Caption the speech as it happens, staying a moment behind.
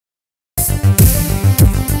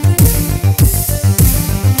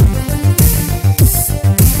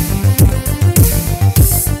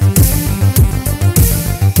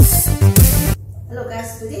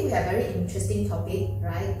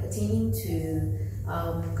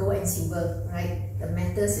gold and silver, right? The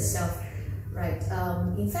metals itself, right?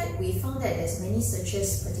 In fact, we found that there's many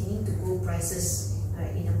searches pertaining to gold prices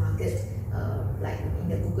in the market, like in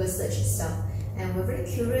the Google search itself, and we're very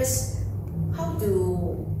curious. How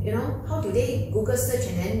do they Google search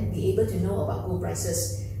and then be able to know about gold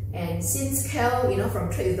prices? And since KEL, from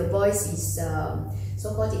TradewitheBoys is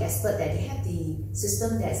so-called the expert, that they have the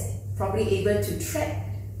system that's probably able to track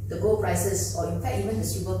the gold prices, or in fact even the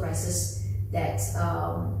silver prices, that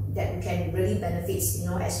we can really benefit.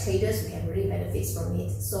 As traders, we can really benefit from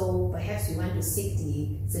it. So perhaps we want to seek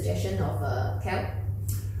the suggestion of KEL.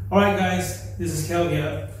 Alright guys, this is KEL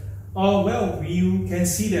here. Well, you can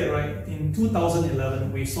see that, right, in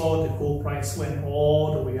 2011 we saw the gold price went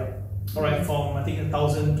all the way up. Alright, from I think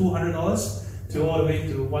 $1,200 to all the way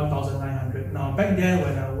to $1,900. Now back then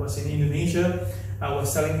when I was in Indonesia, I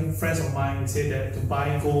was telling friends of mine who said that to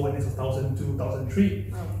buy gold when it's 1,200,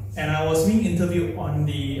 1,300. And I was being interviewed on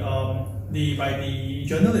by the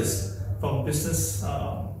journalist from business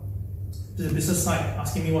the business side,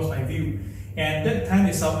 asking me what's my view. And that time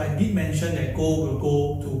itself, I did mention that gold will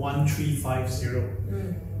go to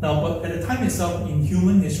 1,350. Now, but at the time itself, in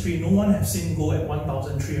human history, no one has seen gold at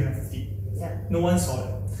 1,350. Yeah. No one saw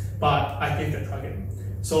it. But I gave the target.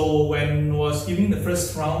 So when I was giving the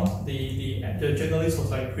first round, the journalist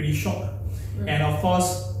was like pretty shocked. And of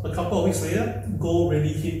course, a couple of weeks later, gold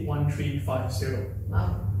really hit 1,350.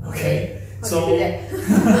 Wow. Okay. So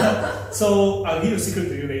so I'll give a secret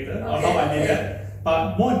to you later on how I did that.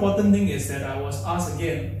 But more important thing is that I was asked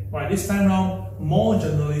again, right, this time around, more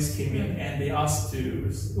journalists came in and they asked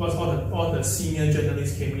all the senior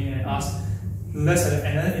journalists came in and asked, let's have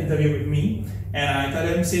another interview with me. And I tell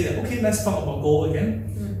them, say that, okay, let's talk about gold again.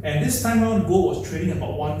 And this time around, gold was trading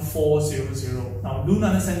about 1,400. Now, do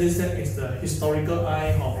understand this, that is the historical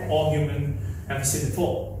eye of all human have seen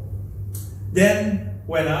before. Then,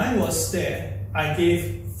 when I was there, I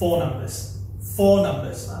gave 4 numbers. 4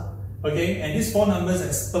 numbers. Wow. Okay, and these 4 numbers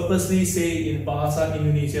I purposely say in Bahasa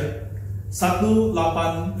Indonesia,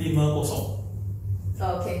 1850.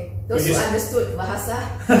 Okay, those who understood Bahasa.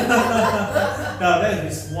 That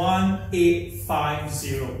is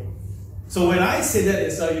 1850. So when I say that,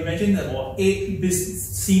 it's you mentioned about 8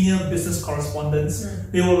 senior business correspondents.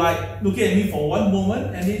 They were like looking at me for one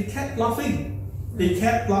moment and they kept laughing. They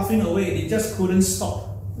kept laughing away. They just couldn't stop.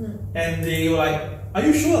 And they were like, "Are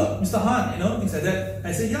you sure, Mr. Han?" Things like that.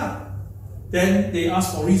 I said, "Yeah." Then they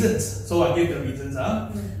asked for reasons, so I gave the reasons.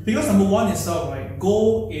 Because number one itself, right,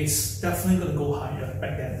 gold is definitely going to go higher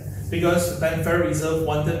back then. Because the Federal Reserve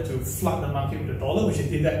wanted to flood the market with the dollar, which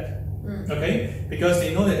it did that. Okay, because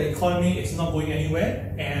they know that the economy is not going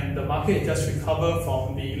anywhere, and the market just recovered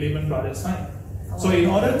from the Lehman Brothers time. So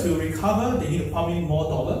in order to recover, they need to pump in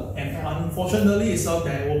more dollar, and unfortunately, itself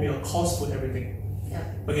there will be a cost to everything.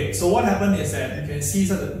 Okay, so what happened is that you can see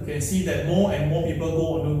that more and more people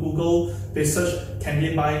go on Google, they search, can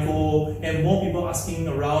they buy gold, and more people asking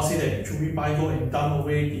around say that should we buy gold and dump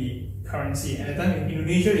away the currency. And at the time in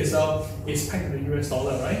Indonesia itself is pegged to the US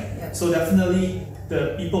dollar, right? So definitely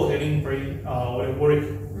the people are getting very worried.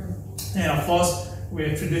 And of course,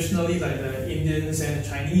 we're traditionally like the Indians and the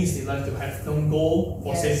Chinese, they like to have gold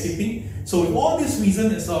for safekeeping. So with all this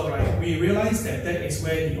reason itself, right, we realize that that is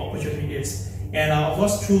where the opportunity is. And of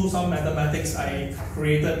course, through some mathematics, I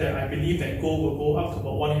created that I believe that gold will go up to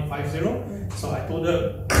about 1850. So I told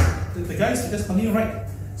the guys to just continue right.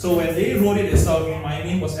 So when they wrote it itself, my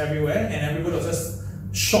name was everywhere, and everybody was just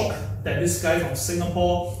shocked that this guy from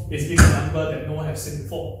Singapore is giving a number that no one has seen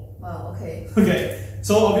before. Wow, okay. Okay,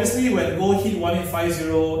 so obviously when gold hit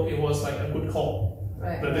 1850, it was like a good call.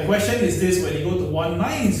 But the question is this, when you go to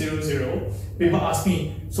 1900, people ask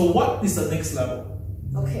me, so what is the next level?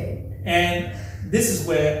 Okay. And this is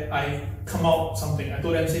where I come out something. I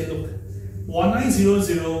told them, say, look,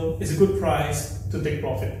 1900 is a good price to take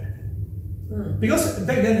profit. Because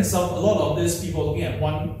back then itself, a lot of these people looking at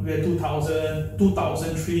 2000,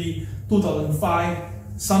 2003, 2005,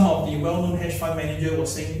 some of the well-known hedge fund managers were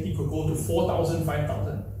saying it could go to 4,000,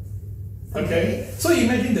 5,000. Okay? So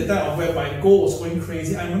imagine the time of whereby gold was going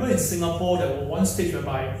crazy. I remember in Singapore, there was one stage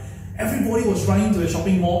whereby everybody was running to a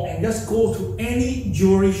shopping mall and just go to any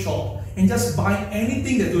jewelry shop and just buy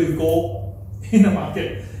anything that do with gold in the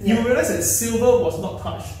market. You realize that silver was not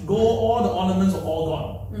touched. Gold, all the ornaments were all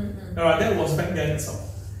gone. Alright, that was back then itself.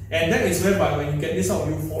 And that is whereby when you get this out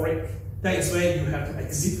of euphoric, that is where you have to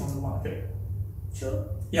exit from the market. Sure.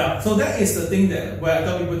 Yeah, so that is the thing that where I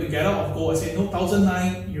tell people to get out of gold. I say, no,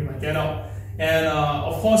 1009, you might get out. And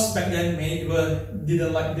of course, back then, many people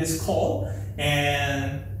didn't like this call.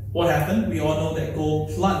 And what happened? We all know that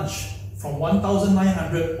gold plunged from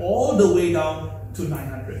 1,900 all the way down to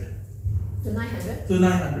 900. To 900? To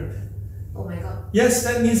 900. Oh my god. Yes,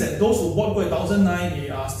 that means that those who bought gold at 1,009, they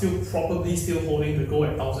are probably still holding the gold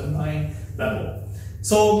at 1,009 level.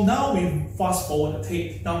 So now we fast forward the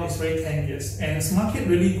tape. Now it's very 10 years, and this market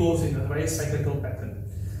really goes in a very cyclical pattern.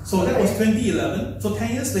 So that was 2011. So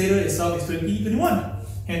 10 years later itself is 2021,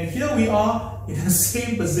 and here we are in the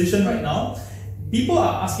same position right now. People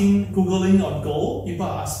are googling on gold. People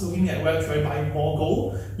are looking at where should I buy more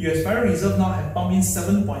gold. US Federal Reserve now have pumped in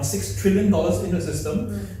 $7.6 trillion in the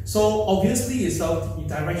system. So obviously itself, the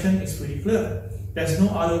direction is pretty clear. There's no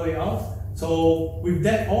other way out. So with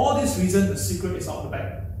that, all these reasons, the secret is out the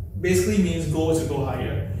back. Basically means gold to go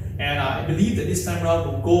higher. And I believe that this time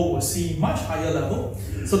around, gold will see much higher level.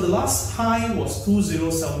 So the last high was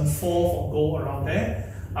 2074 for gold around there.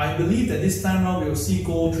 I believe that this time around we will see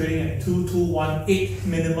gold trading at 2218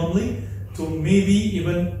 minimally to maybe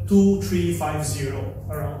even 2350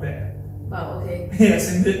 around there. Wow, okay.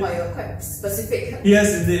 Yes, indeed. Wow, you're quite specific.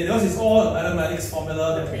 Yes, indeed. Because it's all a mathematics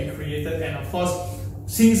formula that we created, and of course,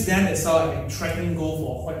 since then itself, I've been tracking gold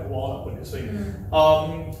for quite a while, I'll put it this way.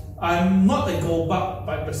 I'm not a gold bug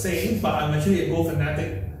per se, but I'm actually a gold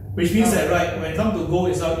fanatic. Which means that, right, when it comes to gold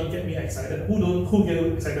itself, it gets me excited. Who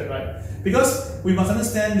gets excited, right? Because we must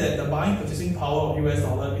understand that the buying purchasing power of US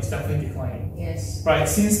dollar is definitely declining. Yes. Right,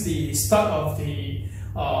 since the start of the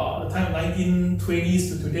time of 1920s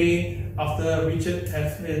to today, after Richard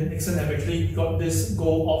Nixon have actually got this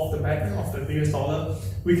gold off the back of the US dollar,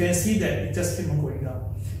 we can see that it just keep on going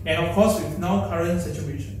down. And of course, with now current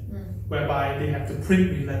situation, whereby they have to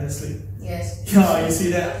print relentlessly. Yes. Yeah, you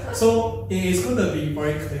see that? So it's going to be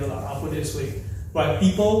very clear, I'll put it this way. Right,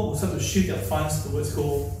 people will start to shift their funds towards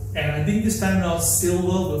gold. And I think this time around, silver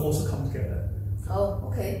will also come together.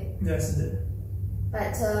 Oh, okay. Yes, indeed.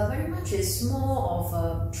 But very much is more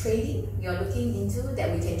of trading you're looking into,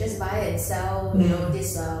 that we can just buy and sell, you know,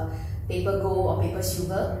 this paper gold or paper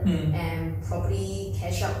silver and probably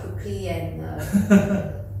cash out quickly and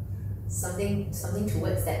something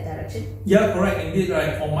towards that direction. Yeah, correct, indeed,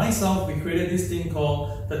 right. For myself, we created this thing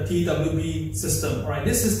called the TWB system, right?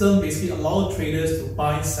 This system basically allows traders to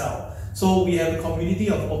buy and sell. So we have a community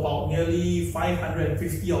of about nearly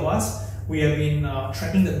 550 of us. We have been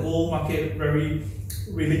tracking the gold market very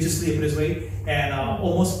religiously, put this way, and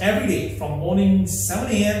almost every day from morning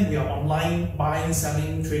 7 a.m. we are online buying,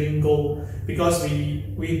 selling, trading gold, because we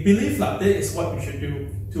believe that is what we should do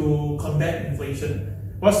to combat inflation.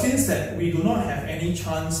 But since that we do not have any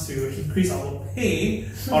chance to increase our pay,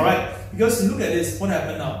 all right, because look at this, what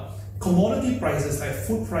happened now? Commodity prices like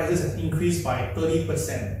food prices have increased by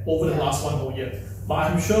 30% over the last 1 whole year.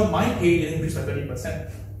 But I'm sure my pay didn't increase by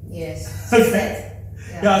 30%. Yes. Okay.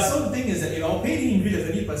 Yeah, so the thing is that if our pay didn't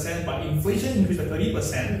increase by 30%, but inflation increased by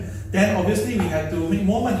 30%, then obviously we have to make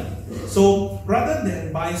more money. So rather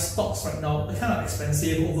than buy stocks right now, they're kind of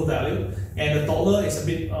expensive, overvalued, and the dollar is a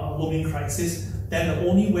bit looming crisis, then the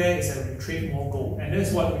only way is that we trade more gold. And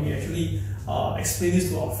that's what we actually explain this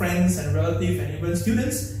to our friends and relatives and even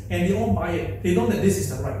students, and they all buy it. They know that this is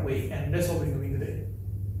the right way, and that's what we're doing today.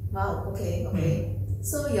 Wow, okay, okay.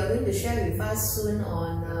 So you're going to share with us soon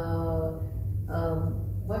on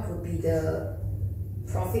what would be the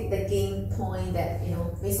profit taking point that, you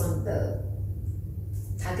know, based on the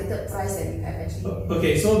targeted price that you have actually.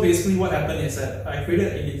 Okay, so basically what happened is that I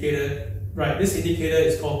created an indicator. Right, this indicator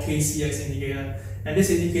is called KCX indicator, and this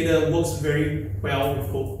indicator works very well with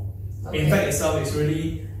gold. Okay. In fact, itself is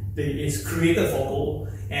really it's created for gold,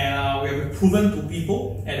 and we have proven to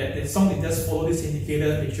people, and that if someone just follow this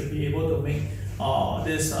indicator, they should be able to make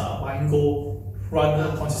this buying gold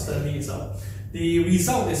rather consistently itself. The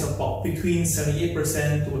result is about between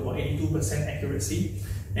 78% to about 82% accuracy,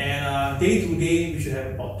 and day to day we should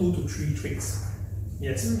have about 2 to 3 trades.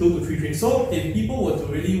 Yes, 2 to 3 trades. So if people were to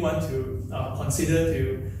really want to consider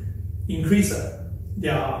to increase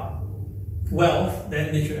their wealth,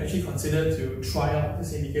 then they should actually consider to try out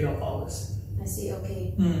this indicator of ours. I see,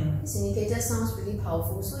 okay. This indicator sounds really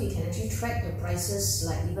powerful, so you can actually track the prices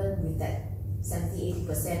like even with that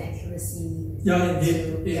 70-80% accuracy. Yeah,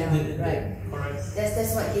 indeed. Right. Correct.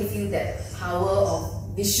 That's what gives you that power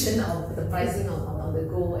of vision of the pricing on the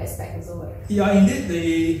gold aspect also, right? Yeah,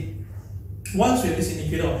 indeed. Once we have this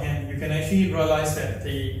indicator on hand, you can actually realize that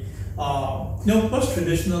because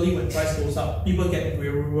traditionally when price goes up, people get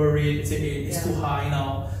worried, say it's too high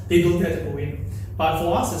now, they don't get to go in. But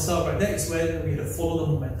for us itself, right, that is where we have to follow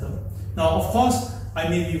the momentum. Now, of course, I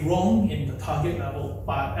may be wrong in the target level,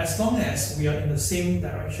 but as long as we are in the same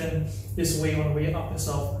direction, this way on the way up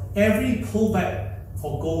itself, every pullback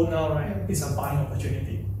for gold now, right, is a buying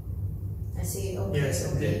opportunity. I see, okay.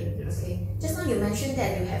 Yes, okay. Yes. Okay. Just now you mentioned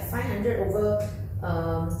that you have 500 over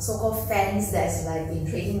so-called fans that's like been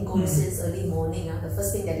trading gold since early morning. The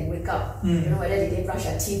first thing that they wake up, you know, whether they brush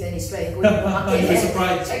their teeth and they straight go to the market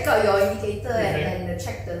and check out your indicator and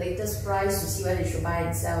check the latest price to see whether you should buy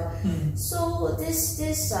and sell. So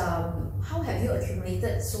how have you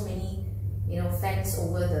accumulated so many, you know, fans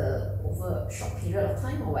over a short period of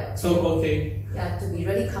time, or what? So yeah, to be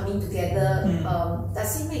really coming together.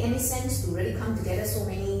 Does it make any sense to really come together, so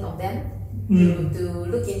many of them? To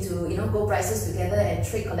look into, you know, gold prices together and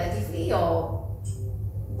trade collectively, or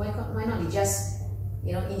why not you just,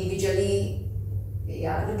 you know, individually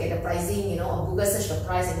look at the pricing, you know, or Google search the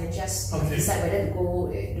price and then just decide whether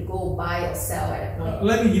to go buy or sell at that point?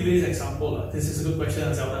 Let me give you this example. This is a good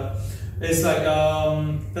question, Zelda. It's like,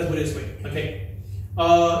 let's put it this way, okay?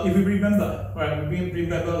 If we remember, right, we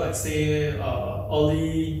remember, like say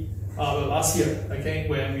early last year, okay,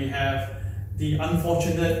 when we have the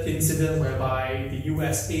unfortunate incident whereby the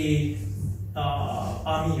USA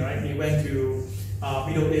army, right, they went to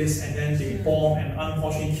Middle East and then they bombed and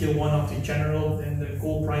unfortunately killed one of the general, and the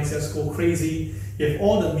gold prices go crazy. You have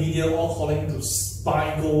all the media all calling to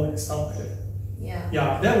buy gold and stuff like that.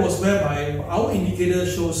 Yeah, that was whereby our indicator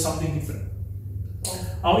shows something different.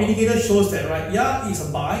 Our indicator shows that, right, yeah, it's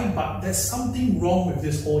a buy, but there's something wrong with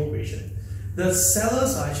this whole equation. The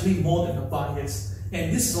sellers are actually more than the buyers,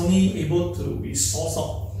 and this is only able to be sourced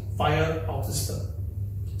out via our system.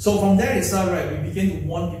 So from there itself, right, we begin to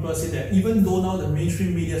warn people, say that even though now the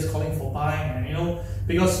mainstream media is calling for buying, and you know,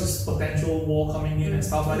 because there's potential war coming in and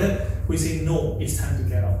stuff like that, we say no, it's time to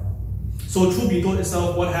get out. So truth be told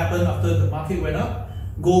itself, what happened after the market went up?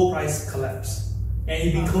 Gold price collapsed, and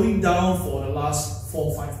it's been going down for the last 4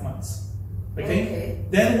 or 5 months. Okay?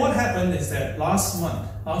 Then what happened is that last month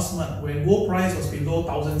when gold price was below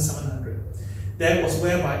 1,700, that was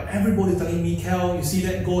whereby everybody telling me, Kel, you see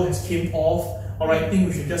that gold has came off. Alright, I think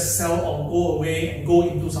we should just sell or go away and go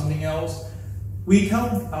into something else. We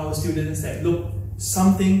tell our students that, look,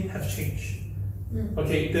 something has changed.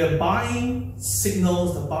 Okay, the buying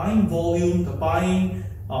signals, the buying volume, the buying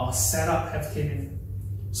setup have came in.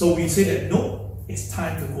 So we say that, no, it's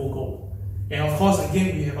time to go gold. And of course,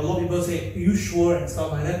 again, we have a lot of people say, are you sure, and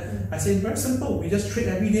stuff like that. I say, very simple, we just trade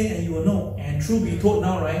every day and you will know. And truth be told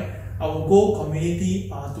now, right, our gold community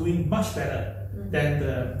are doing much better than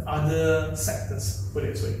the other sectors, put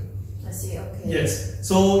it this way. I see, okay. Yes.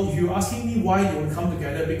 So if you're asking me why they will come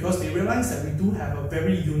together, because they realize that we do have a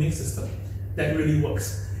very unique system that really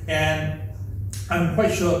works. And I'm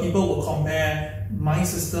quite sure people will compare my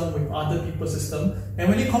system with other people's system. And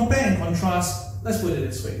when you compare and contrast, let's put it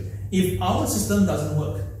this way. If our system doesn't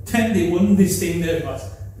work, then they won't be staying there with us.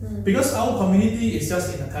 Because our community is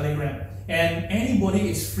just in a Telegram and anybody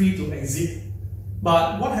is free to exit.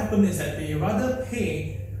 But what happened is that they rather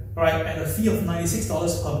pay, right, at a fee of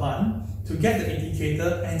 $96 per month to get the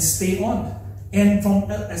indicator and stay on. And from,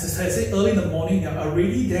 as I said, early in the morning, they are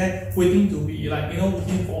already there waiting to be, like, you know,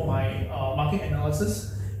 looking for my market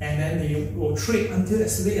analysis, and then they will trade until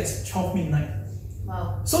as late as 12 midnight.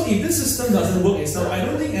 Wow. So if this system doesn't work itself, I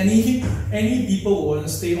don't think any people will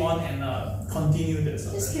stay on and continue this.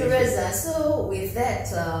 Just curious, so with that,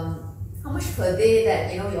 how much per day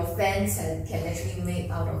that, you know, your fans can actually make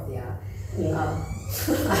out of their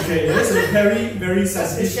okay, that's a very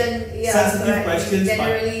sensitive question,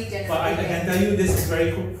 but I can tell you this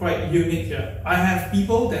is quite unique here. I have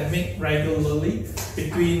people that make regularly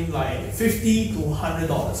between like $50 to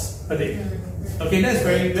 $100 per day. Okay, that's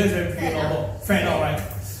very normal, fair enough, right?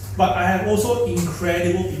 But I have also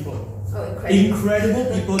incredible people. Incredible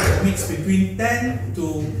people that makes between 10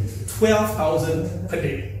 to 12,000 per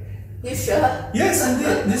day. You sure? Yes,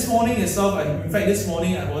 indeed. This morning itself, in fact, this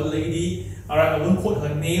morning I was a lady, alright, I won't quote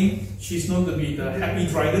her name, she's known to be the Happy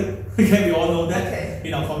Dragon, okay, we all know that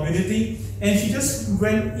in our community, and she just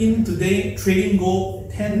went in today trading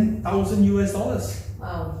gold $10,000 US.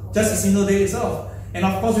 Wow. Just a single day itself. And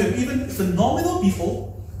of course, we have even phenomenal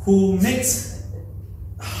people who makes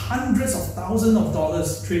hundreds of thousands of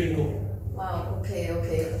dollars trading gold. Wow,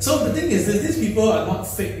 okay. So the thing is that these people are not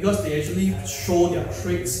fake because they actually show their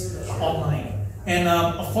trades online. And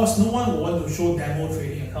of course, no one will want to show demo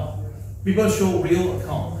trading account. People show real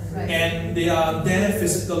account. And they are there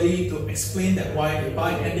physically to explain that why they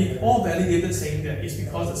buy. And they all validated saying that it's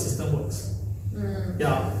because the system works.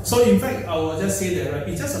 Yeah. So in fact, I will just say that, right,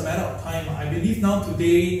 it's just a matter of time. I believe now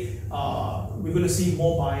today, we're going to see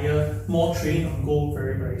more buyer, more trading on gold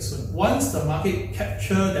very soon. Once the market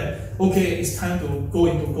capture that, okay, it's time to go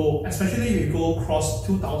into gold, especially if you go across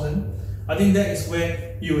 2,000, I think that is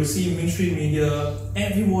where you will see mainstream media,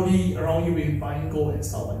 everybody around you will be buying gold and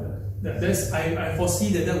stuff like that. I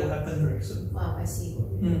foresee that will happen very soon. Wow, I see.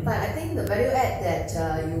 But I think the value add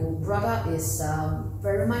that you brought up is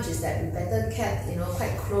very much is that we better kept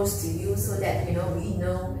quite close to you, so that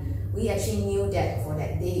we actually knew that for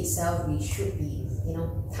that day itself we should be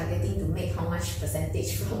targeting to make how much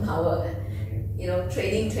percentage from our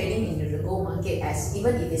trading into the gold market, as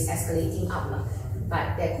even if it's escalating up lah.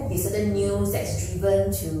 But there could be certain news that's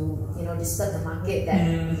driven to disturb the market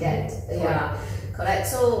that correct.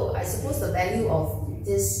 So I suppose the value of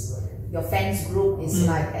this your fans group is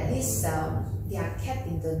like at least they are kept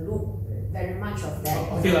in the loop very much of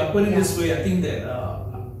that. Okay, put it this way, I think that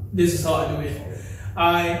this is how I do it.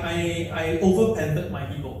 I over-pampered my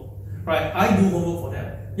people, right? I do homework for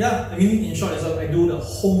them. Yeah, I mean, in short, I do the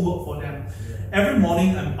homework for them. Every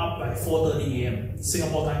morning I'm up by 4:30 a.m.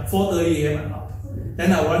 Singapore time. 4:30 a.m. I'm up.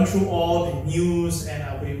 Then I run through all the news, and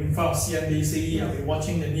I'll be in front of CNBC. I'll be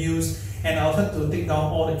watching the news, and I'll try to take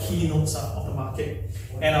down all the key notes of the market.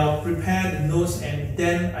 And I'll prepare the notes, and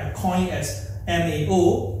then I coin as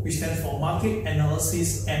MAO, which stands for Market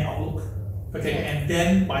Analysis and Outlook. Okay, and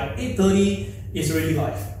then by 8:30 it's already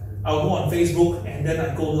live. I'll go on Facebook, and then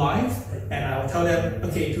I go live, and I'll tell them,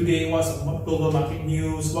 okay, today what's the global market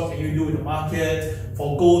news, what can you do with the market,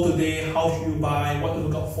 for gold today, how should you buy, what to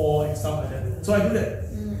look out for, and stuff like that. So I do that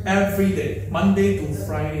every day, Monday to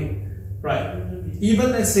Friday, right?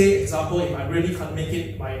 Even let's say, example, if I really can't make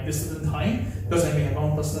it by this certain time, because I may have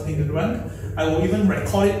one personal thing to run, I will even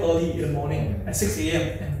record it early in the morning at 6 a.m.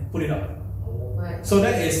 and put it up. Right. So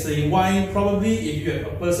that is the why. Probably if you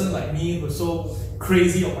have a person like me who's so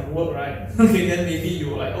crazy on my work, right? Okay, then maybe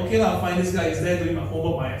you're like, okay, fine, this guy is there doing my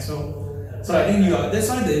homework by himself. So I think that's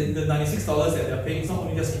why the $96 that they're paying is not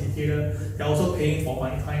only just indicator, they're also paying for my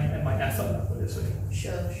time and my effort for this way.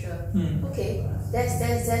 Sure. Okay, that's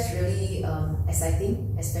really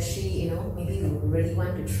exciting, especially maybe you really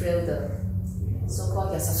want to trail the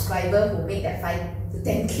so-called your subscriber who make that 5 to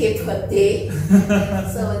 10K per day.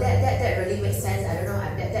 So that really makes sense. I don't know,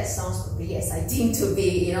 that sounds really exciting to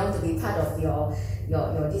be to be part of your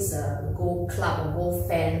this gold club or gold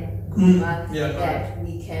fan group, that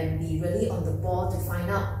we can be really on the ball to find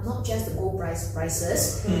out not just the gold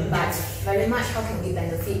prices, but very much how can we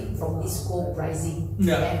benefit from this gold pricing and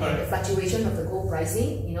the fluctuation of the gold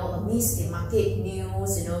pricing, amidst the market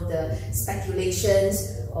news, the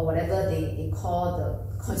speculations or whatever they call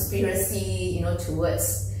the conspiracy,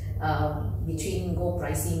 towards between gold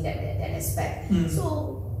pricing, that aspect.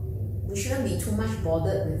 So we shouldn't be too much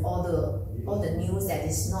bothered with all the news that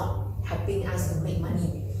is not helping us to make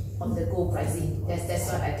money on the gold pricing. That's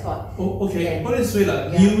what I thought. Okay, put it this way,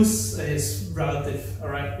 news is relative,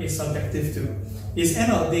 alright? It's subjective too. It's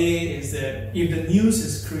end of the day is that if the news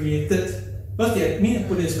is created, but put it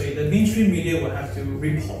this way, the mainstream media will have to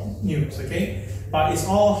report news, okay? But it's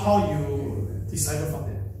all how you decipher from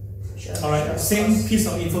it. Sure, alright, the same piece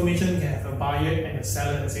of information can have a buyer and a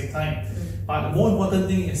seller at the same time. But the more important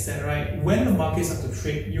thing is that, right, when the markets have to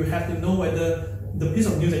trade, you have to know whether the piece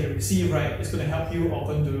of news that you receive, right, is going to help you or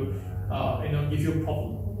going to give you a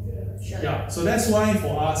problem. Sure. Yeah, so that's why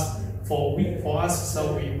for us,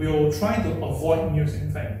 so we will try to avoid news.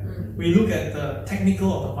 In fact, we look at the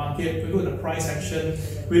technical of the market, we look at the price action,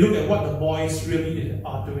 we look at what the boys really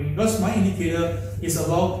are doing. Because my indicator is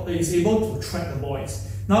able to track the boys.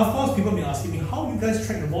 Now, of course, people have been asking me, how do you guys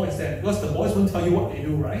track the boys then? Because the boys won't tell you what they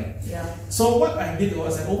do, right? Yeah. So what I did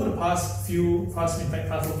was that over the past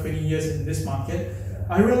 20 years in this market,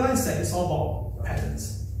 I realized that it's all about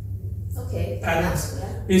patterns. Okay. Patterns.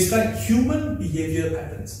 Yeah. It's like human behavior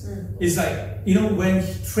patterns. It's like, when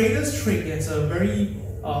traders trade, there's a very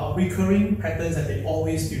recurring patterns that they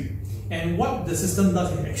always do. And what the system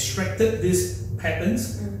does is extracted these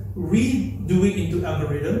patterns, redo it into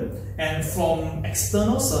algorithm, and from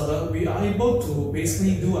external server, we are able to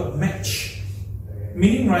basically do a match.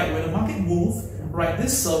 Meaning, right, when the market moves, right,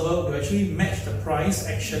 this server will actually match the price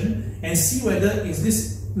action and see whether is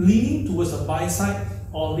this leaning towards the buy side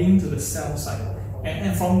or leaning to the sell side.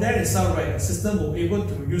 And from there itself, right, the system will be able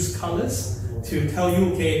to use colors to tell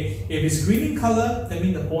you, okay, if it's green in color, that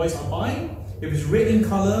means the boys are buying. If it's red in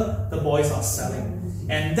color, the boys are selling.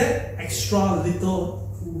 And that extra little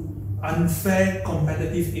unfair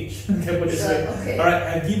competitive edge, can put it this way. Okay. Alright,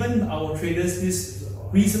 I've given our traders this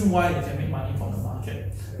reason why they can make money from the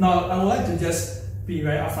market. Now, I would like to just be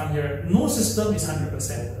very upfront here. No system is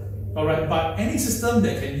 100%. Alright, but any system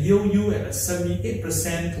that can yield you at a 78%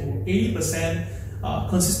 to 80%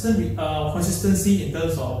 consistency in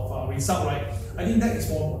terms of result, right? I think that is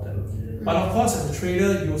more important. But of course, as a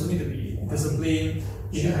trader, you also need to be disciplined.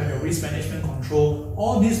 You need to have your risk management control.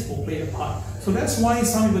 All this will play a part. So that's why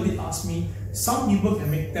some people did ask me, some people can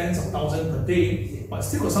make tens of thousands per day, but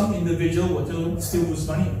still got some individual will still lose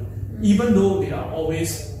money, even though they are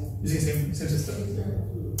always using the same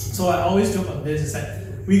system. So I always joke on this, is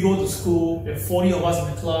that we go to school, we have 40 of us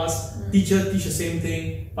in the class, teacher teach the same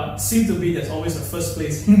thing, but seems to be there's always the first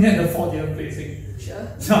placing and the 40th placing. Sure.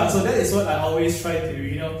 So that is what I always try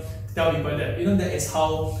to tell people, that that is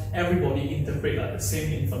how everybody interpret the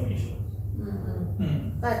same information.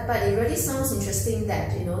 But it really sounds interesting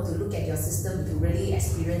that to look at your system, to really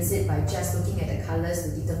experience it by just looking at the colors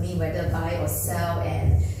to determine whether buy or sell,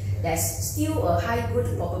 and there's still a high good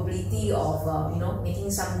probability of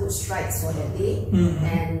making some good strides for that day,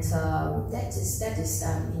 and that is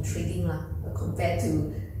intriguing compared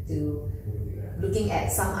to looking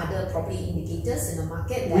at some other property indicators in the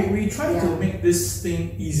market. We try to make this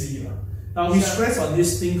thing easy. Now we stress on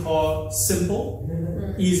this thing called simple,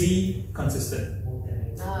 easy, consistent.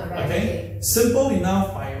 Right, okay? Simple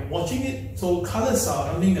enough by watching it. So colors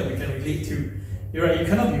are something that we can relate to. You're right, you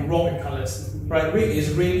cannot be wrong with colors. Right? Red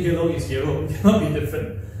is red, yellow is yellow. It cannot be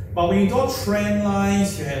different. But when you draw trend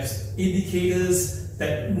lines, you have indicators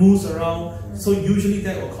that moves around. So usually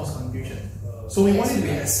that will cause confusion. So we want it to be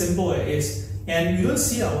as simple as it is. And you don't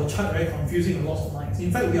see our chart very confusing with lots of lines.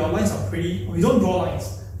 In fact, our lines are we don't draw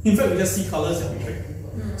lines. In fact, we just see colors and we trade.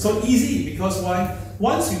 So easy, because why?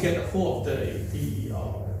 Once you get a hold of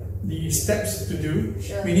the steps to do,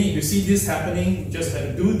 meaning if you see this happening, you just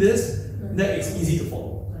have to do this, that is easy to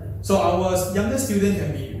follow. So our younger students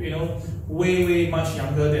can be, way much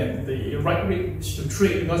younger than the right age to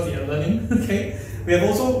trade because they are learning. Okay, we have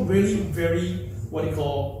also really very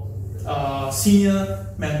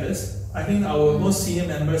senior members. I think our most senior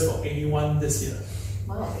members were 81 this year.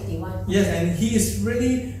 Wow, 81. Yes, and he is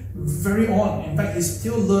really very on. In fact, he's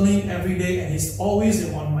still learning every day, and he's always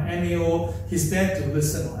on my MAO. He's there to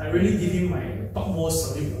listen. I really give him my topmost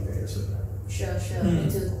salute. Sure,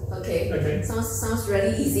 me too. Okay. Sounds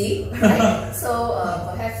really easy, right? So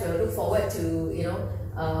perhaps we'll look forward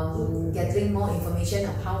to gathering more information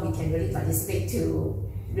of how we can really participate to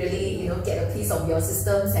really get a piece of your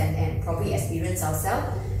systems and probably experience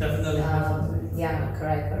ourselves. Definitely. Yeah,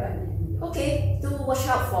 correct. Okay, do watch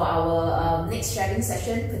out for our next sharing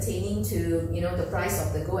session pertaining to the price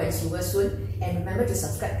of the gold and silver soon, and remember to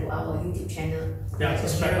subscribe to our YouTube channel. Yeah,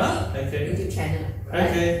 subscribe. Okay. YouTube channel.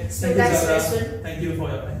 Okay. Right? So guys, very soon. Thank you for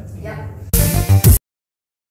your time. Yeah.